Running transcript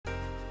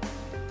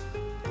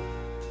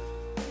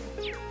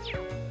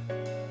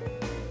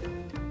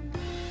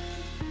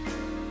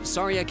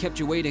Sorry I kept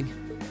you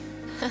waiting.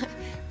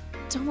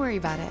 Don't worry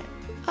about it.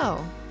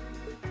 Oh.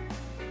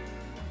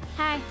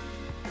 Hi.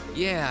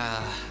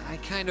 Yeah, I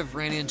kind of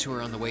ran into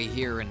her on the way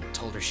here and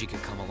told her she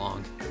could come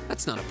along.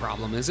 That's not a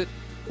problem, is it?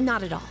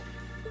 Not at all.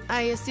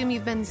 I assume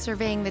you've been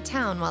surveying the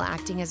town while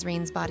acting as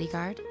Rean's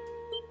bodyguard?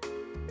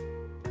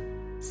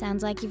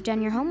 Sounds like you've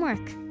done your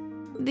homework.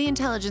 The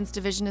intelligence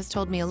division has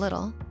told me a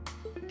little.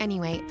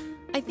 Anyway,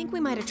 I think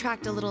we might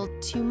attract a little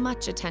too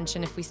much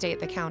attention if we stay at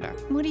the counter.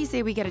 What do you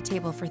say we get a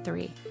table for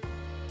 3?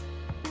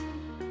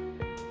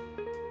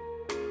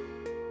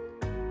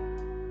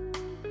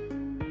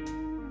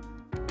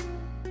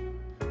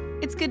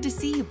 It's good to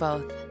see you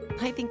both.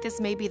 I think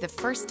this may be the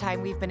first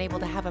time we've been able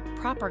to have a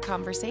proper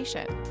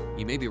conversation.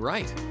 You may be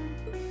right.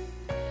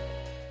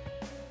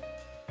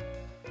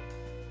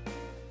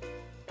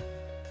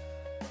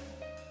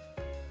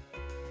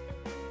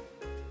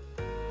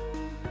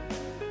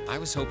 I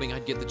was hoping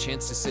I'd get the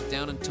chance to sit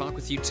down and talk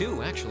with you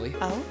too, actually.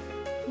 Oh?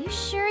 You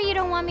sure you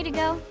don't want me to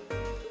go?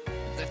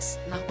 That's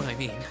not what I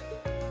mean.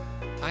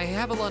 I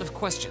have a lot of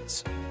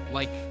questions,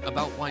 like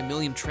about why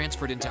Milliam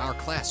transferred into our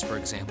class, for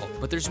example.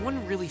 But there's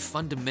one really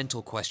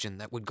fundamental question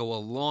that would go a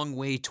long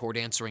way toward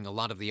answering a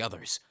lot of the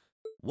others.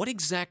 What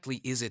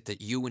exactly is it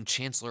that you and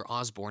Chancellor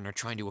Osborne are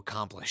trying to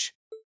accomplish?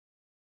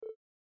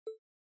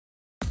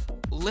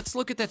 Let's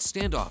look at that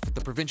standoff at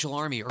the Provincial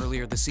Army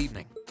earlier this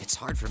evening. It's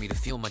hard for me to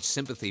feel much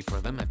sympathy for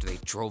them after they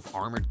drove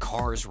armored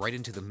cars right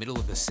into the middle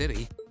of the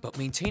city, but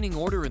maintaining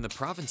order in the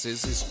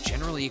provinces is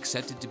generally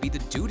accepted to be the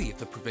duty of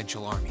the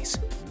provincial armies.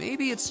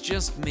 Maybe it's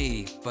just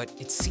me, but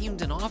it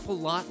seemed an awful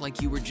lot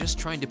like you were just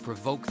trying to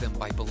provoke them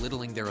by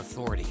belittling their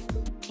authority.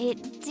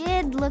 It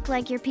did look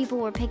like your people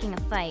were picking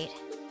a fight.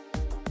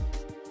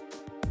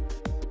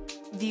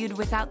 Viewed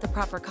without the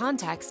proper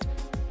context,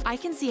 I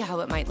can see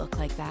how it might look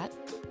like that.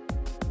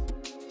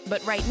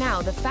 But right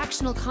now, the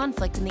factional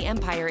conflict in the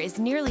Empire is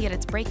nearly at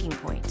its breaking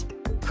point.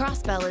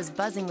 Crossbell is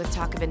buzzing with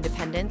talk of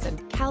independence,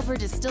 and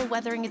Calvert is still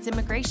weathering its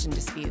immigration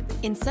dispute.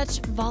 In such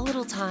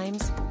volatile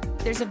times,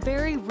 there's a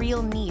very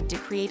real need to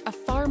create a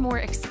far more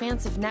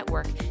expansive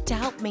network to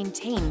help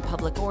maintain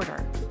public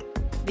order.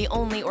 The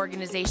only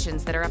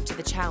organizations that are up to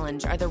the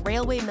challenge are the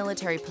Railway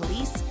Military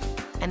Police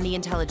and the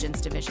Intelligence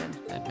Division.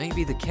 That may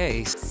be the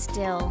case.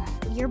 Still,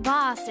 your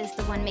boss is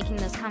the one making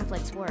those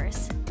conflicts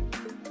worse.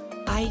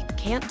 I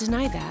can't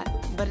deny that,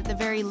 but at the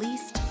very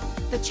least,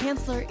 the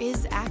Chancellor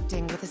is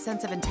acting with a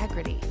sense of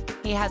integrity.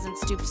 He hasn't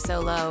stooped so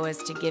low as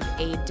to give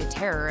aid to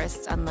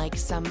terrorists, unlike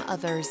some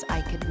others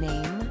I could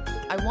name.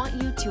 I want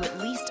you to at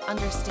least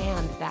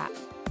understand that.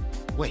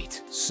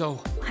 Wait, so...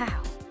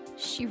 Wow,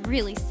 she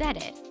really said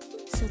it.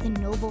 So the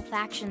noble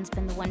faction's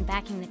been the one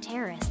backing the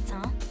terrorists,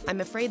 huh?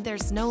 I'm afraid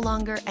there's no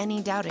longer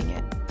any doubting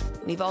it.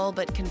 We've all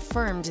but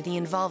confirmed the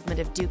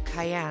involvement of Duke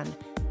Cayenne,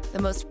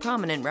 the most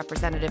prominent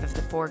representative of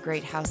the 4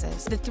 great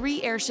houses. The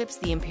 3 airships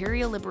the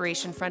Imperial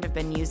Liberation Front have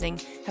been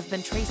using have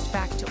been traced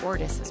back to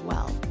Ordis as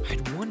well.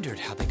 I'd wondered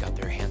how they got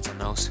their hands on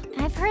those.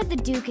 I've heard the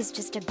Duke is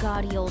just a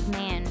gaudy old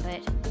man,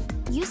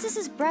 but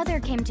Eustace's brother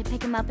came to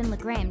pick him up in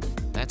Legrand.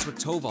 That's what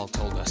Toval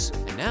told us.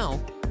 And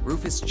now,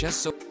 Rufus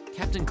just so...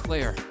 Captain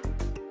Claire,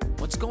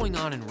 what's going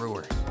on in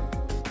Ruhr?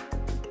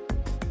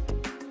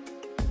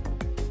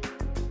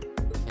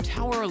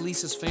 How are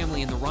Alisa's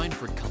family and the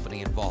Reinford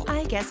Company involved?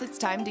 I guess it's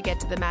time to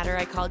get to the matter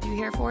I called you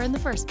here for in the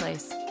first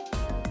place.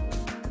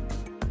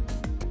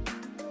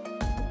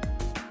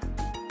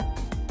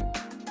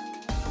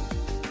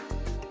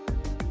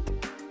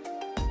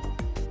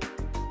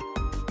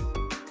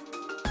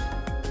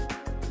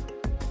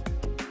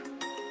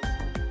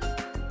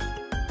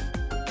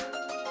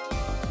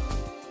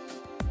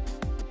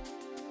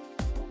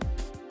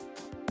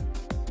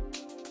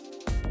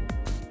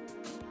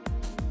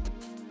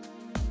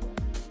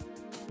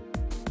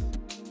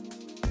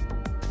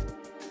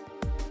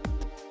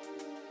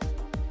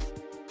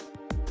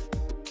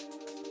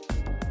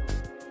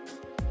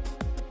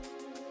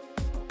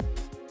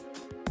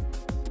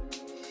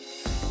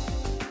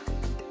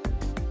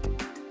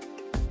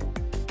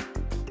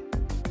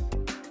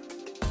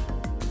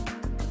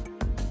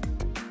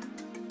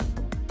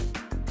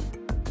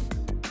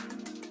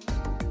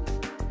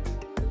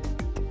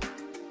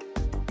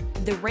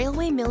 The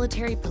Railway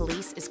Military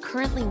Police is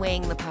currently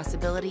weighing the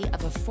possibility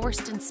of a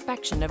forced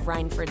inspection of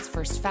Reinford's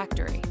first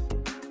factory.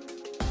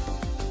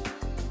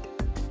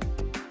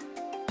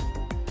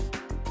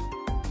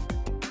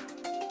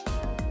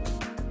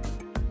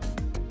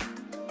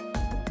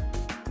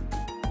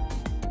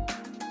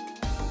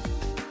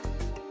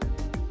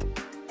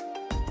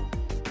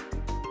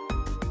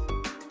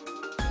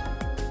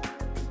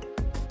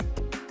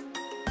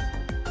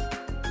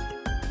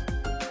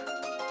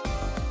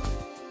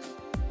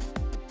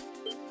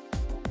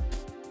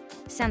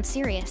 Sounds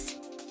serious.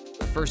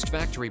 The first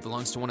factory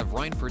belongs to one of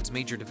Reinford's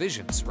major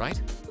divisions,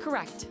 right?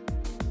 Correct.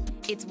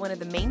 It's one of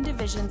the main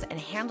divisions and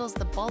handles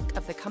the bulk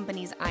of the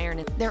company's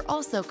iron. They're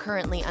also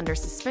currently under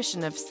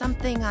suspicion of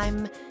something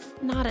I'm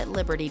not at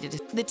liberty to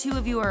discuss. The 2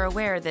 of you are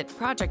aware that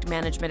project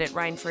management at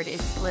Reinford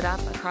is split up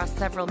across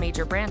several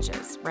major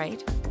branches,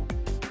 right?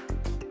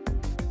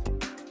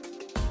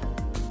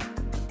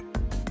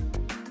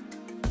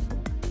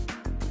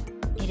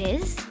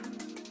 is?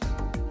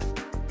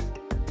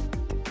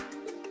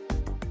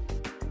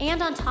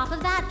 And on top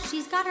of that,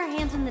 she's got her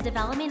hands in the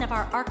development of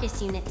our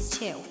Arcus units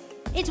too.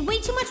 It's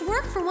way too much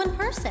work for one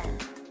person.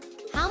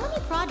 How many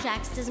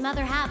projects does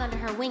Mother have under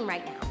her wing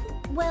right now?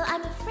 Well,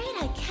 I'm afraid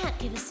I can't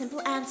give a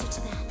simple answer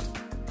to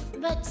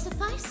that. But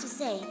suffice to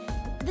say,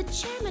 the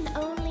chairman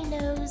only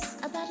knows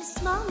about a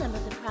small number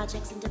of the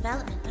projects in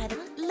development by the...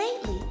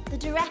 Lately, the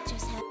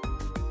directors have...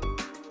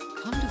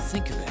 Come to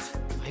think of it,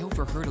 I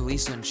overheard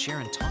Alisa and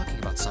Sharon talking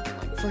about something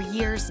like... For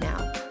years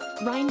now,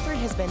 Reinford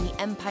has been the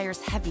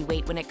Empire's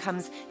heavyweight when it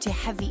comes to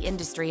heavy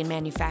industry and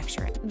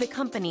manufacturing. The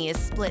company is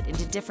split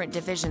into different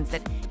divisions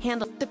that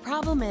handle... The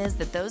problem is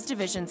that those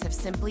divisions have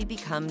simply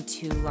become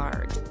too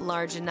large.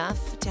 Large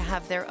enough to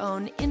have their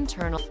own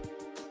internal...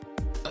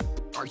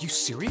 Are you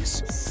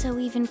serious? So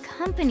even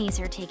companies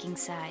are taking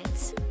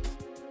sides.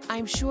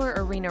 I'm sure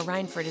Irina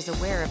Reinford is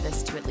aware of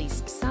this to at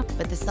least some,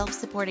 but the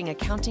self-supporting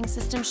accounting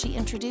system she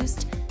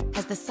introduced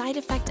has the side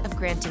effect of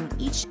granting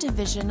each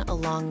division a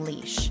long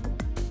leash.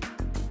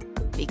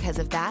 Because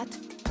of that,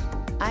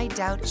 I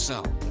doubt...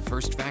 So, the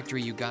first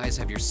factory you guys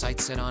have your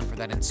sights set on for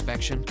that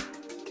inspection?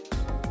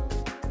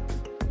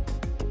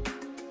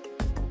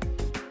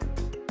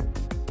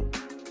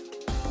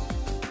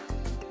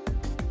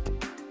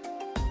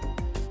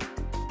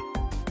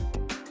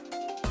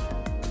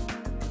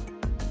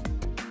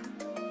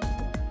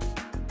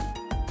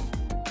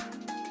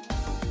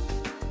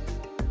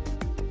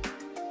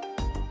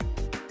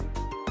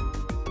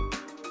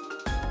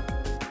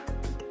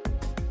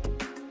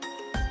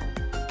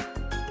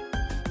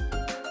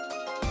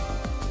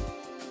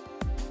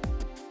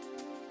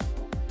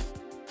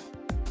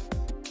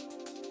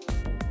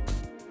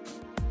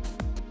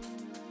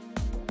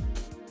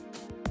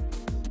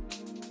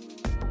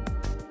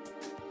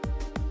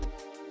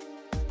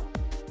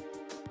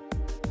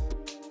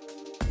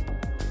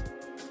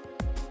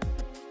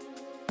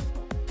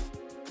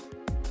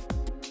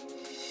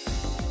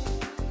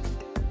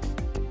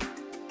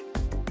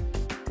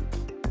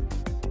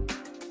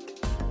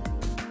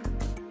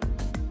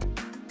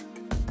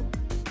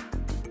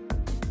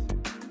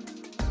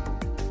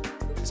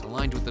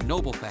 Aligned with the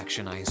noble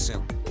faction, I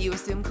assume. You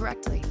assume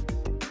correctly.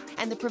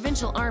 And the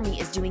Provincial Army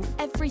is doing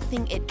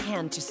everything it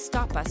can to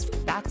stop us.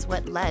 That's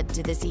what led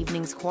to this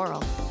evening's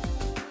quarrel.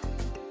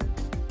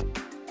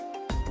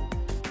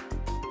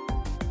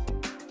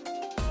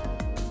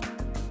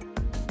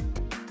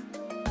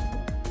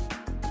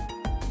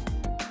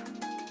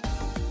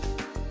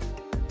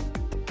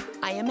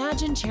 I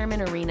imagine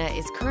Chairman Irina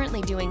is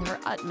currently doing her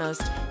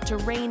utmost to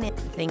rein in.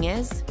 The thing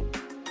is,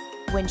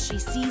 when she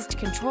seized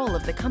control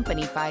of the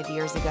company 5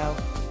 years ago,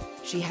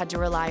 she had to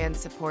rely on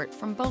support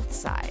from both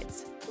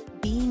sides.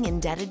 Being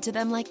indebted to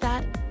them like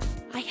that,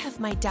 I have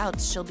my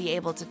doubts she'll be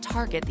able to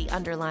target the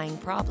underlying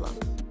problem.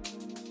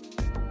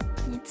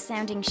 It's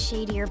sounding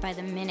shadier by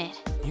the minute.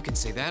 You can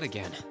say that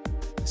again.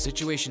 The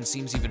situation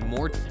seems even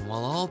more... And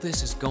while all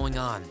this is going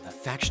on, the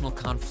factional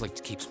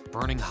conflict keeps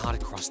burning hot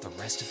across the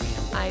rest of the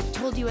Empire. I've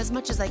told you as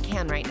much as I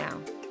can right now.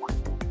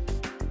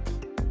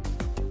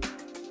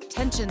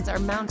 Tensions are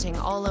mounting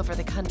all over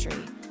the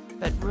country,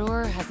 but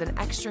Ruhr has an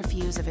extra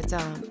fuse of its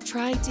own.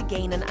 Try to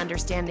gain an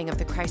understanding of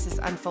the crisis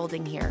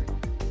unfolding here.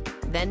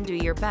 Then do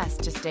your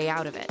best to stay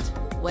out of it.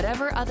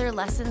 Whatever other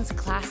lessons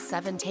Class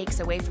 7 takes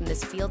away from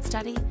this field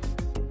study,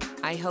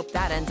 I hope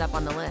that ends up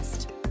on the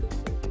list.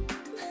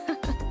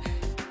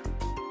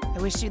 I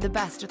wish you the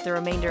best with the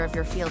remainder of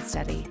your field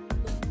study.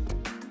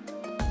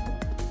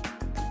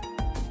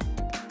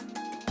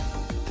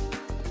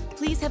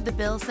 Please have the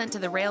bill sent to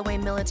the Railway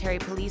Military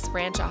Police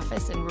Branch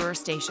Office in Ruhr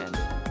Station.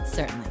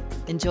 Certainly.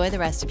 Enjoy the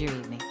rest of your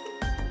evening.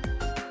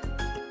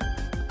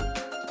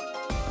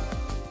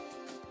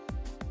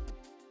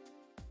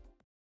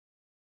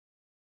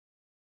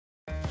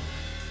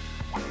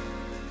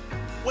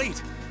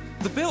 Wait!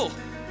 The bill!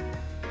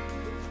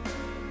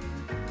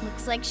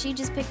 Looks like she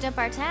just picked up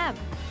our tab.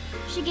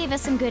 She gave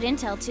us some good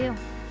intel, too.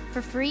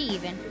 For free,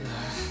 even.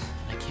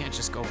 I can't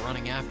just go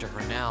running after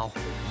her now.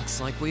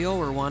 Looks like we owe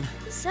her one.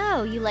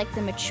 So, you like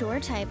the mature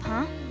type,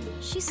 huh?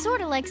 She's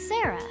sorta like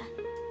Sarah.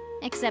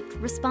 Except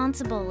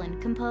responsible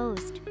and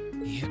composed.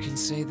 You can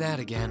say that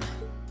again.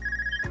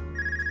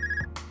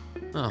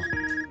 Oh.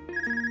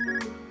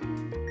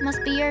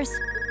 Must be yours.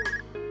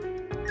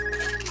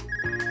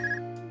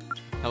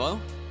 Hello?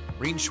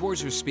 Rean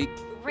Schwarzer speak.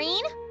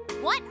 Rean?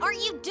 What are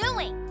you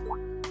doing?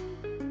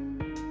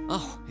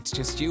 Oh, it's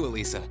just you,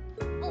 Alisa.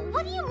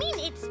 What do you mean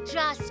it's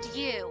just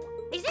you?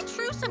 Is it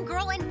true some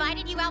girl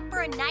invited you out for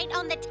a night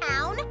on the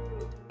town?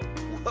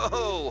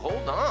 Whoa,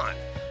 hold on.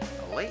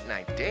 A late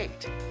night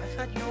date? I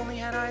thought you only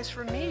had eyes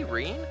for me,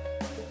 Rean.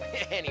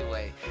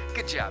 Anyway,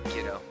 good job,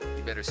 kiddo.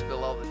 You better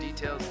spill all the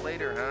details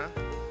later, huh?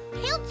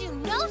 He'll do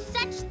no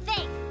such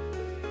thing.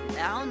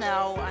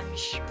 No, I'm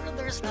sure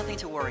there's nothing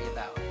to worry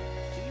about.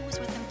 He was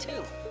with him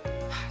too.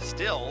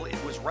 Still,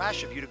 it was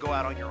rash of you to go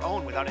out on your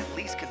own without at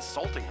least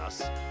consulting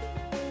us.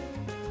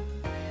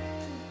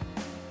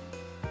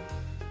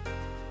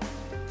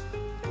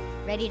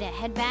 Ready to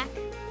head back?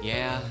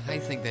 Yeah, I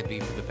think that'd be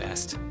for the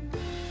best.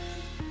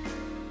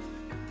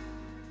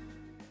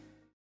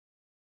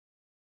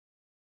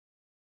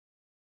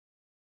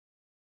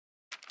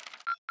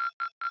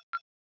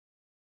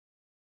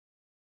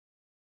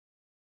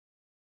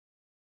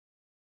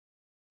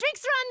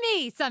 Drinks are on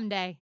me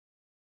someday.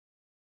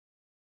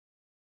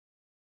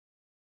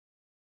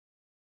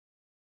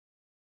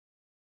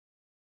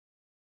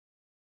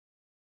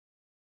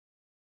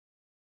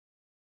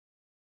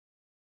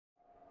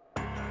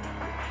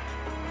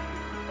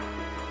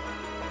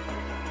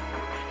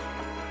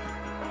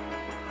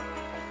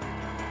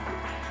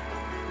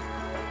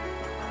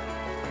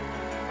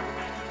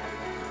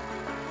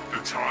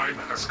 The time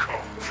has come,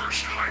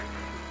 first hype,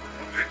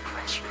 then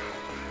Crossbell.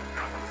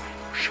 Now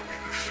who shall be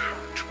the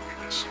third to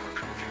witness our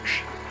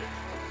conviction?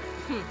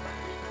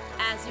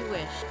 As you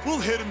wish. We'll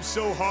hit him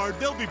so hard,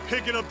 they'll be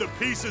picking up the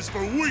pieces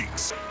for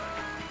weeks.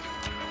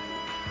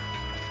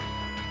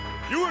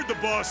 You heard the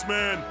boss,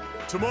 man.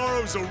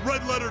 Tomorrow's a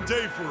red-letter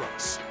day for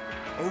us.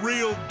 A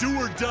real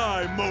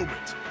do-or-die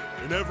moment,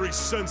 in every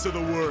sense of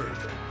the word.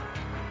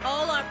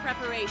 All our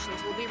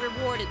preparations will be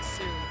rewarded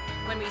soon,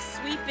 when we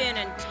sweep in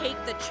and take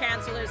the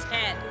Chancellor's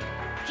head.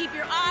 Keep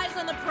your eyes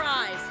on the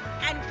prize,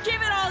 and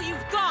give it all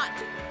you've got!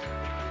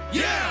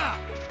 Yeah!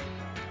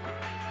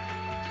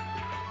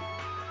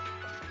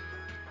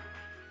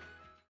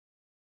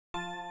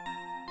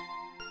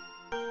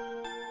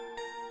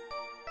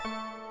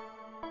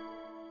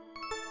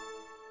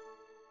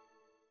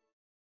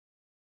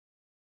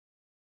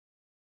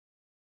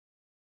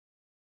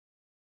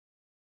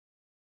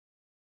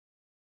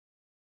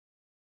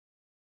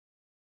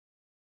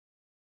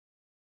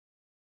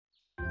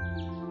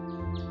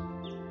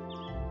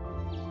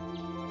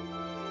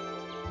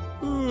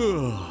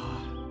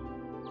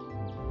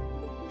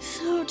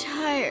 So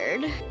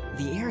tired.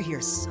 The air here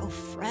is so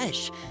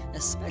fresh,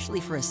 especially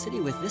for a city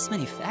with this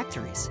many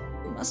factories.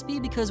 It must be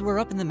because we're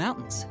up in the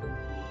mountains.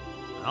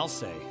 I'll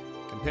say,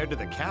 compared to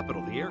the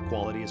capital, the air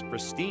quality is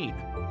pristine.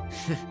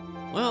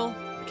 Well,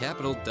 the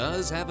capital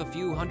does have a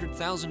few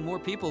 100,000 more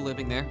people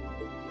living there.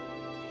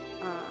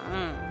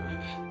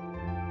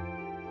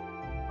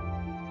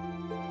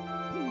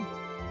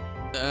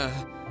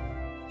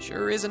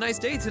 Sure is a nice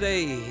day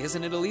today,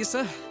 isn't it,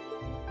 Alisa?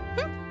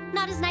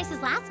 Not as nice as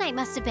last night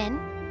must have been.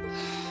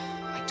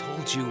 I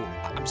told you,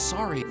 I'm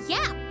sorry.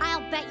 Yeah,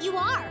 I'll bet you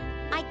are.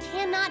 I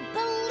cannot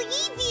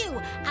believe you!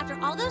 After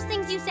all those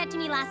things you said to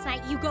me last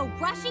night, you go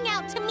rushing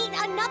out to meet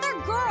another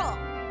girl!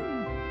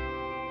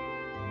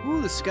 Ooh,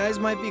 the skies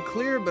might be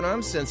clear, but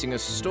I'm sensing a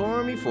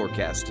stormy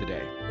forecast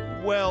today.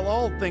 Well,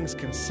 all things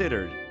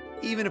considered,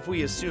 even if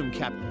we assume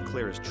Captain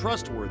Claire is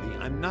trustworthy,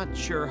 I'm not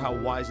sure how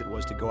wise it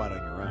was to go out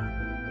on your own.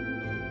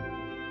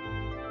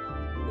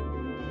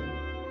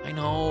 I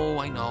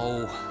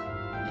know.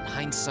 In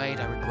hindsight,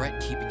 I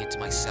regret keeping it to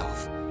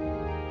myself.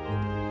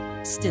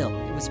 Still,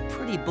 it was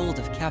pretty bold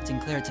of Captain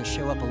Claire to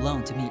show up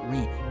alone to meet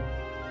Rean.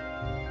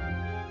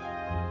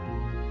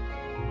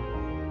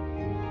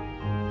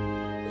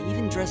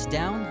 Even dressed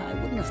down, I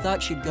wouldn't have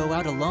thought she'd go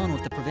out alone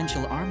with the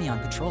Provincial Army on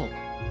patrol.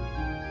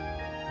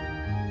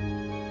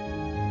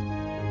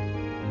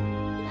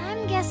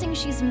 I'm guessing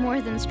she's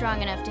more than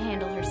strong enough to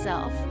handle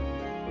herself.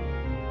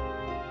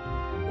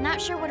 Not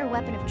sure what her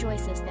weapon of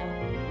choice is, though.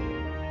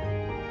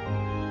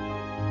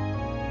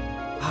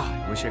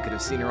 I wish I could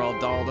have seen her all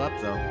dolled up,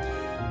 though.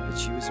 But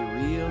she was a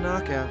real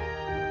knockout.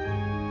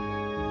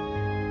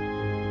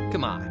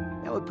 Come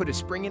on, that would put a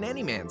spring in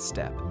any man's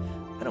step.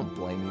 I don't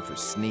blame you for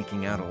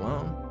sneaking out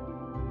alone.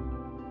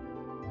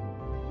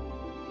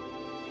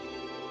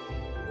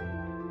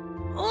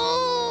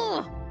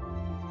 Oh!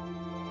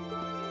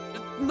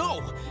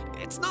 No!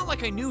 It's not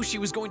like I knew she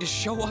was going to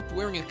show up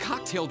wearing a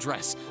cocktail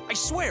dress. I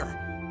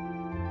swear!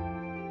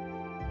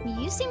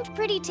 You seemed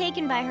pretty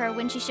taken by her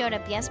when she showed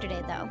up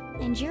yesterday, though.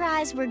 And your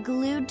eyes were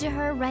glued to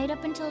her right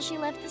up until she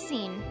left the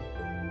scene.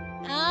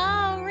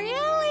 Oh,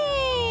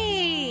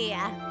 really?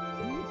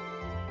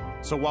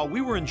 So while we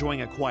were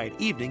enjoying a quiet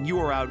evening, you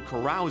were out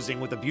carousing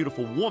with a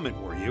beautiful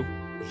woman, were you?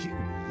 You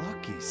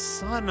lucky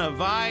son of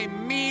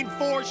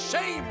for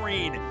shame,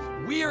 Rean!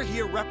 We're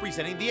here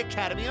representing the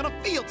Academy on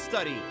a field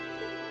study!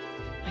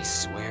 I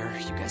swear,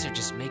 you guys are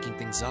just making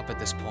things up at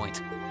this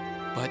point.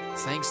 But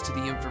thanks to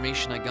the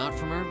information I got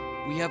from her,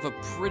 we have a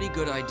pretty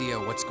good idea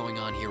what's going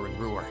on here in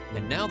Ruhr.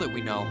 And now that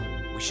we know,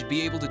 we should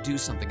be able to do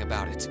something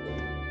about it.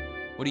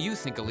 What do you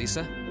think,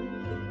 Alisa?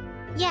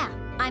 Yeah,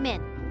 I'm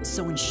in.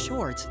 So in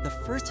short, the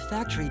first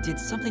factory did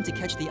something to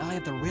catch the eye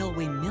of the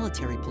railway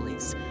military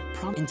police.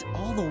 And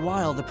all the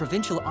while, the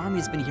provincial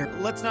army's been here.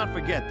 Let's not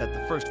forget that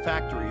the first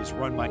factory is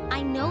run by...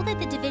 I know that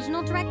the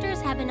divisional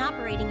directors have been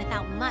operating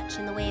without much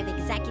in the way of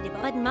executive,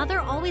 but Mother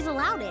always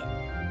allowed it.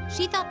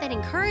 She thought that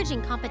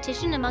encouraging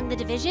competition among the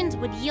divisions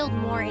would yield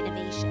more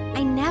innovation.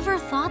 I never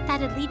thought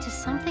that'd lead to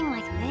something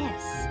like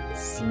this.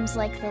 Seems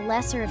like the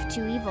lesser of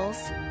two evils.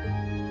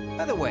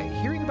 By the way,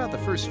 hearing about the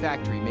first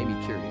factory made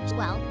me curious.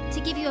 Well,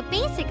 to give you a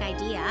basic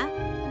idea,